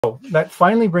That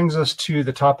finally brings us to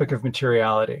the topic of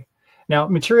materiality. Now,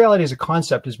 materiality as a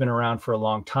concept has been around for a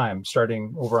long time,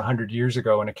 starting over 100 years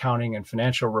ago in accounting and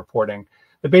financial reporting.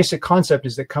 The basic concept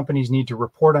is that companies need to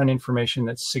report on information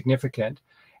that's significant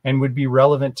and would be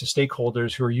relevant to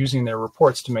stakeholders who are using their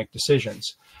reports to make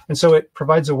decisions. And so it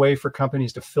provides a way for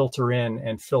companies to filter in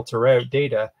and filter out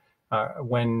data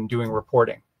when doing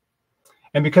reporting.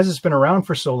 And because it's been around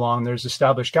for so long, there's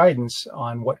established guidance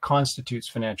on what constitutes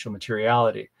financial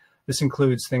materiality. This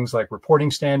includes things like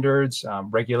reporting standards,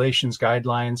 regulations,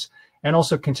 guidelines, and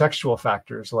also contextual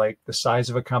factors like the size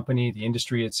of a company, the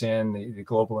industry it's in, the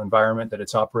global environment that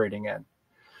it's operating in.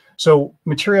 So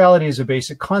materiality as a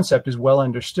basic concept is well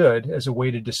understood as a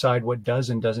way to decide what does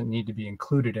and doesn't need to be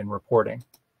included in reporting.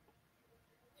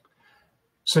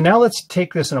 So now let's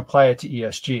take this and apply it to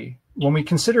ESG. When we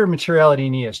consider materiality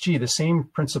in ESG, the same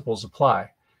principles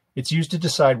apply. It's used to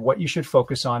decide what you should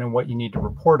focus on and what you need to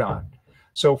report on.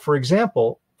 So for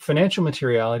example, financial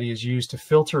materiality is used to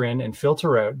filter in and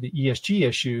filter out the ESG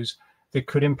issues that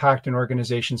could impact an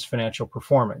organization's financial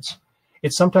performance.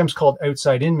 It's sometimes called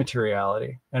outside-in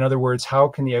materiality. In other words, how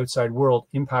can the outside world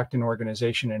impact an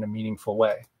organization in a meaningful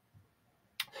way?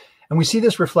 And we see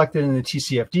this reflected in the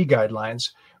TCFD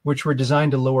guidelines, which were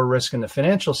designed to lower risk in the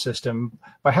financial system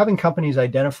by having companies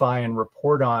identify and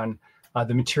report on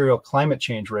the material climate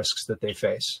change risks that they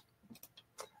face.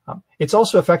 It's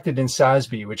also affected in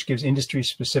SASB, which gives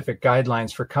industry-specific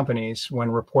guidelines for companies when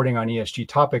reporting on ESG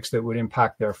topics that would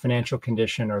impact their financial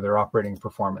condition or their operating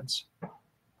performance.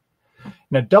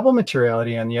 Now, double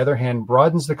materiality, on the other hand,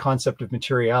 broadens the concept of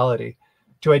materiality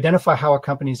to identify how a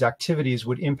company's activities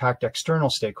would impact external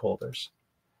stakeholders.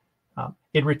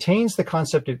 It retains the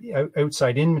concept of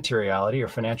outside-in materiality or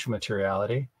financial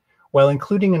materiality, while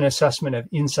including an assessment of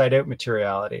inside-out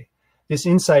materiality. This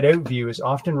inside-out view is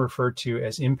often referred to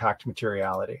as impact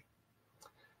materiality.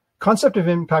 Concept of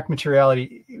impact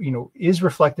materiality, is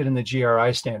reflected in the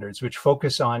GRI standards, which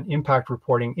focus on impact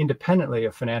reporting independently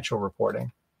of financial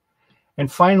reporting.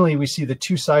 And finally, we see the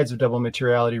two sides of double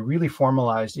materiality really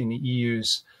formalized in the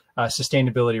EU's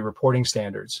sustainability reporting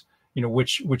standards,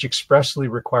 which expressly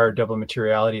require double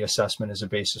materiality assessment as a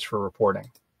basis for reporting.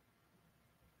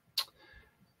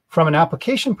 From an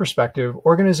application perspective,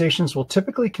 organizations will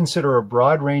typically consider a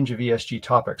broad range of ESG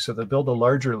topics, so they'll build a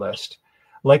larger list,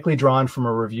 likely drawn from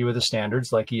a review of the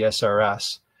standards like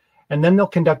ESRS, and then they'll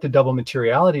conduct a double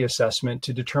materiality assessment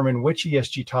to determine which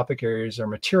ESG topic areas are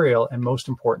material and most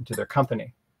important to their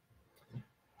company.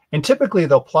 And typically,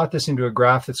 they'll plot this into a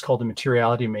graph that's called a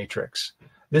materiality matrix.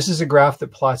 This is a graph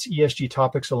that plots ESG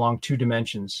topics along two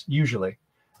dimensions, usually.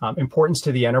 Importance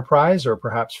to the enterprise, or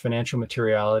perhaps financial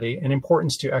materiality, and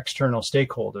importance to external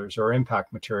stakeholders, or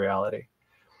impact materiality.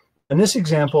 In this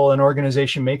example, an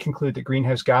organization may conclude that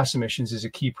greenhouse gas emissions is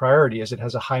a key priority as it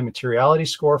has a high materiality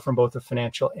score from both a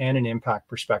financial and an impact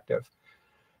perspective.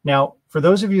 Now, for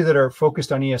those of you that are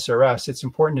focused on ESRS, it's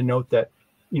important to note that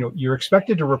you're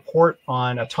expected to report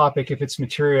on a topic if it's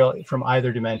material from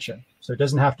either dimension. So it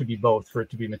doesn't have to be both for it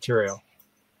to be material.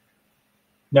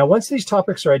 Now, once these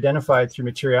topics are identified through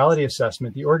materiality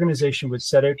assessment, the organization would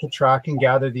set out to track and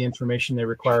gather the information they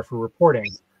require for reporting,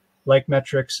 like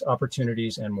metrics,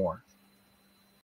 opportunities, and more.